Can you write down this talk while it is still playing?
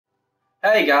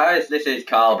Hey guys, this is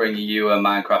Carl bringing you a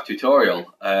Minecraft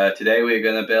tutorial. Today we're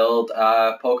going to build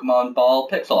a Pokemon Ball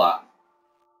pixel art.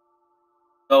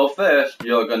 So first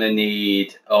you're going to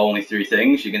need only three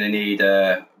things. You're going to need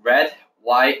red,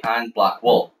 white and black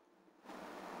wool.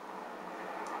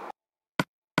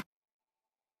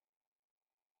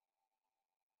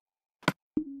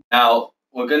 Now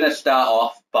we're going to start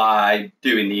off by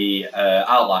doing the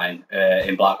outline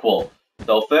in black wool.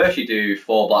 So first you do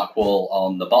 4 black wool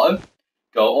on the bottom,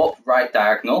 go up right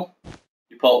diagonal,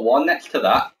 you put one next to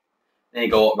that, then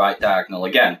you go up right diagonal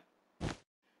again.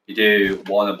 You do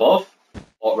one above,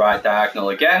 up right diagonal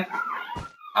again,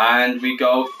 and we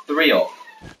go 3 up.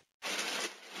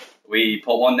 We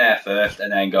put one there first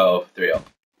and then go 3 up.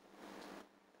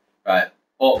 Right,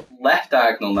 up left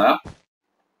diagonal now,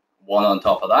 one on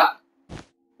top of that,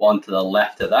 one to the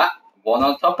left of that, one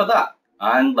on top of that,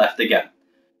 and left again.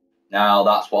 Now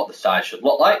that's what the side should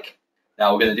look like.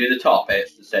 Now we're going to do the top.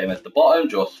 It's the same as the bottom,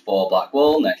 just 4 black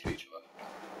wool next to each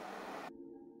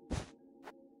other.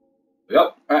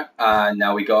 Yep, right, and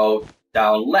now we go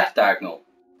down left diagonal,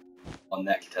 one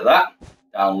next to that,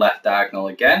 down left diagonal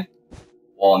again,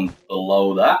 one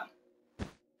below that,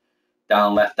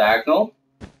 down left diagonal,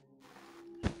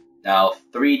 now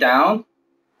 3 down,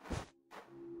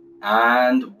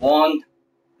 and 1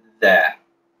 there.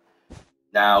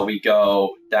 Now we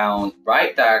go down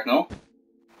right diagonal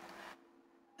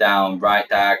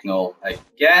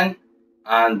again,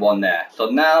 and 1 there. So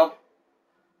now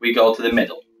we go to the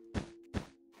middle.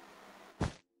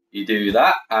 You do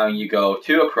that, and you go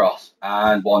 2 across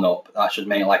and 1 up. That should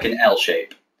make like an L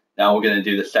shape. Now we're going to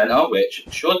do the center, which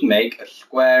should make a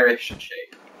squarish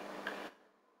shape.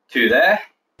 2 there,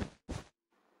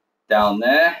 down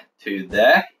there, 2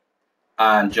 there,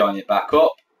 and join it back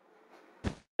up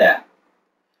there.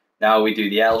 Now we do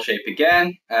the L shape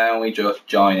again, and we just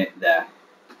join it there.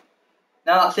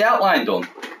 Now that's the outline done.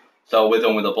 So we're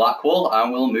done with the black wool,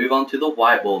 and we'll move on to the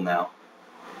white wool now.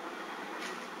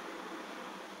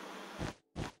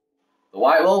 The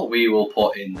white wool we will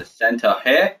put in the center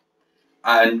here,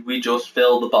 and we just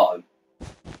fill the bottom.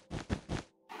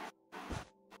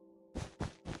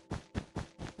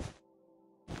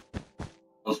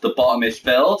 Once the bottom is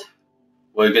filled,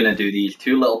 we're going to do these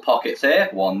 2 little pockets here,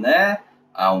 one there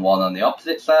and one on the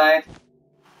opposite side.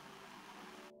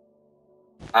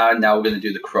 And now we're going to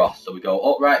do the cross. So we go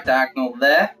up right diagonal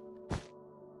there,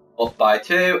 up by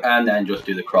 2, and then just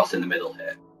do the cross in the middle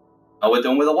here. Now we're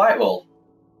done with the white wool.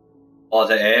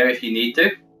 Pause it here if you need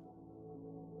to.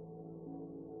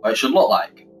 What it should look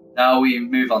like. Now we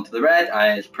move on to the red,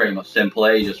 and it's pretty much simple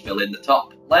here. You just fill in the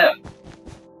top layer.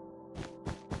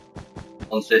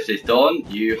 Once this is done,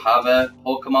 you have a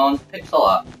Pokemon pixel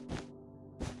art.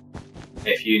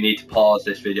 If you need to pause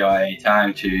this video at any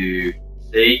time to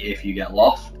see if you get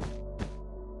lost,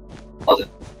 pause it.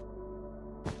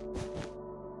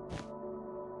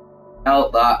 Now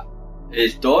that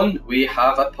is done, we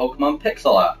have a Pokemon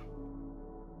pixel art.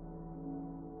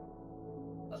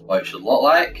 That's what it should look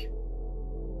like.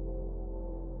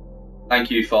 Thank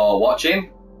you for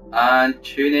watching, and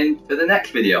tune in for the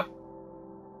next video.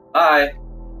 Bye!